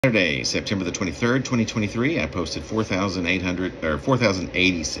Saturday, September the 23rd, 2023, I posted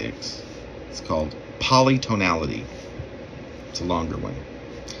 4,086. It's called Polytonality. It's a longer one.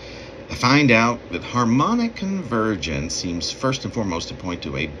 I find out that harmonic convergence seems first and foremost to point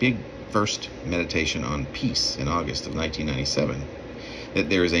to a big first meditation on peace in August of 1997. That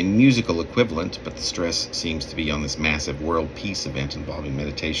there is a musical equivalent, but the stress seems to be on this massive world peace event involving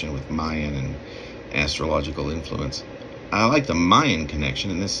meditation with Mayan and astrological influence. I like the Mayan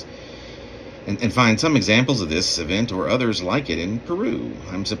connection in this and find some examples of this event or others like it in Peru.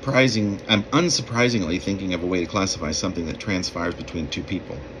 I'm unsurprisingly thinking of a way to classify something that transpires between two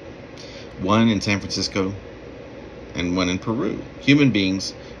people. One in San Francisco and one in Peru. Human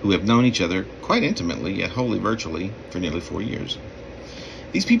beings who have known each other quite intimately, yet wholly virtually, for nearly 4 years.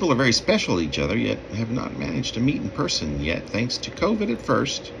 These people are very special to each other, yet have not managed to meet in person yet, thanks to COVID at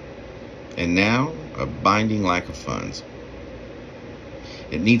first, and now a binding lack of funds.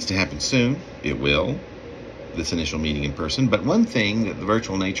 It needs to happen soon. It will, this initial meeting in person. But one thing that the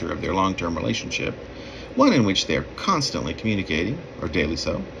virtual nature of their long-term relationship, one in which they're constantly communicating, or daily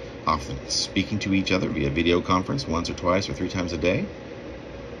so, often speaking to each other via video conference once or twice or 3 times a day.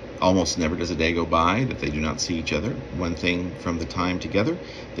 Almost never does a day go by that they do not see each other. One thing from the time together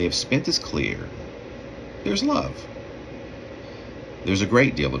they have spent is clear. There's love. There's a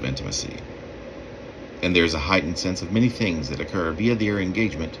great deal of intimacy. And there's a heightened sense of many things that occur via their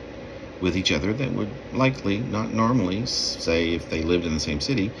engagement with each other that would likely, not normally, say if they lived in the same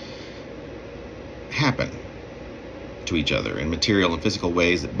city, happen to each other in material and physical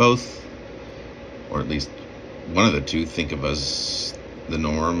ways that both, or at least one of the two, think of as the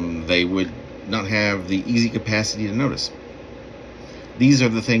norm. They would not have the easy capacity to notice. These are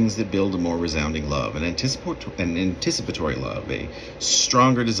the things that build a more resounding love, an anticipatory love, a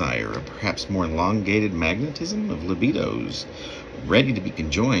stronger desire, a perhaps more elongated magnetism of libidos, ready to be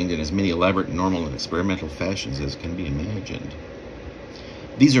conjoined in as many elaborate, normal, and experimental fashions as can be imagined.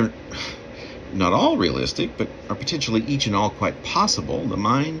 These are not all realistic, but are potentially each and all quite possible. The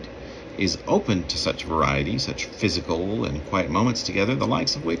mind is open to such variety, such physical and quiet moments together, the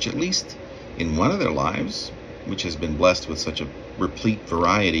likes of which, at least in one of their lives, which has been blessed with such a replete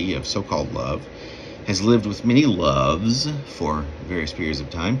variety of so-called love, has lived with many loves for various periods of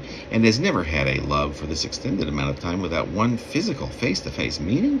time, and has never had a love for this extended amount of time without one physical face-to-face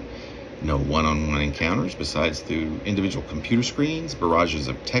meeting, no one-on-one encounters besides through individual computer screens, barrages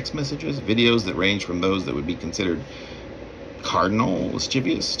of text messages, videos that range from those that would be considered cardinal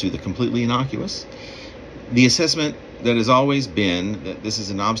mischievous to the completely innocuous. The assessment that has always been that this is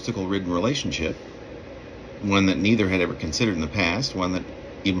an obstacle-ridden relationship, one that neither had ever considered in the past, one that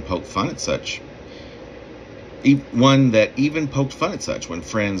even poked fun at such when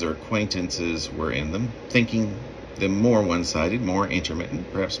friends or acquaintances were in them, thinking them more one-sided, more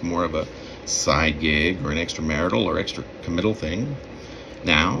intermittent, perhaps more of a side gig or an extramarital or extracommittal thing.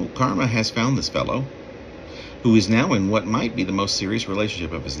 Now, karma has found this fellow, who is now in what might be the most serious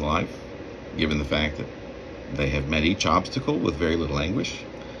relationship of his life, given the fact that they have met each obstacle with very little anguish,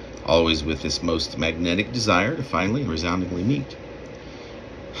 always with this most magnetic desire to finally and resoundingly meet.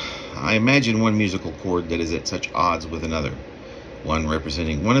 I imagine one musical chord that is at such odds with another, one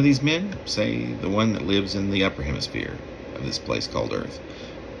representing one of these men, say the one that lives in the upper hemisphere of this place called Earth,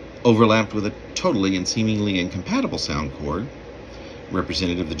 overlapped with a totally and seemingly incompatible sound chord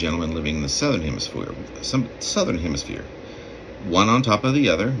representative of the gentleman living in the southern hemisphere, one on top of the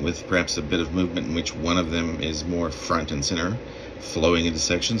other, with perhaps a bit of movement in which one of them is more front and center, flowing into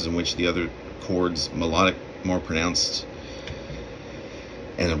sections in which the other chords melodic, more pronounced.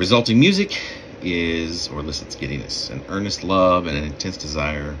 And the resulting music is, or elicits giddiness, an earnest love and an intense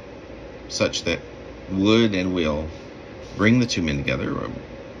desire, such that would and will bring the two men together, or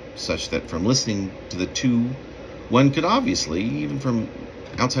such that from listening to the two, one could obviously, even from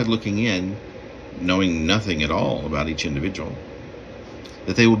outside looking in, knowing nothing at all about each individual,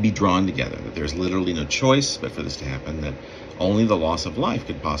 that they would be drawn together, that there's literally no choice but for this to happen, that only the loss of life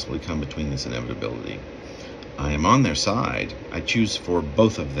could possibly come between this inevitability. I am on their side. I choose for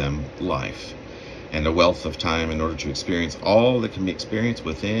both of them life and a wealth of time in order to experience all that can be experienced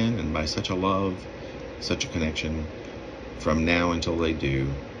within and by such a love, such a connection, from now until they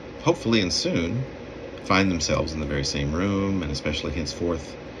do, hopefully and soon, find themselves in the very same room, and especially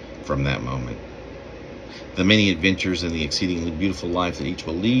henceforth from that moment. The many adventures and the exceedingly beautiful life that each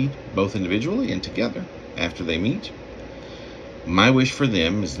will lead, both individually and together, after they meet. My wish for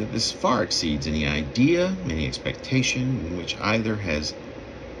them is that this far exceeds any idea, any expectation which either has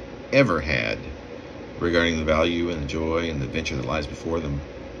ever had regarding the value and the joy and the adventure that lies before them.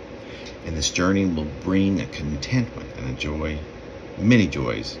 And this journey will bring a contentment and a joy many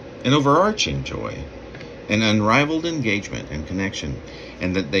joys, an overarching joy, an unrivaled engagement and connection,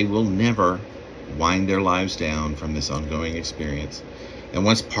 and that they will never wind their lives down from this ongoing experience. And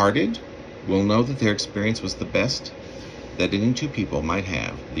once parted, will know that their experience was the best that any two people might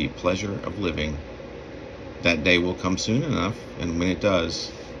have the pleasure of living. That day will come soon enough, and when it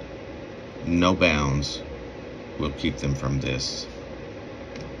does, no bounds will keep them from this.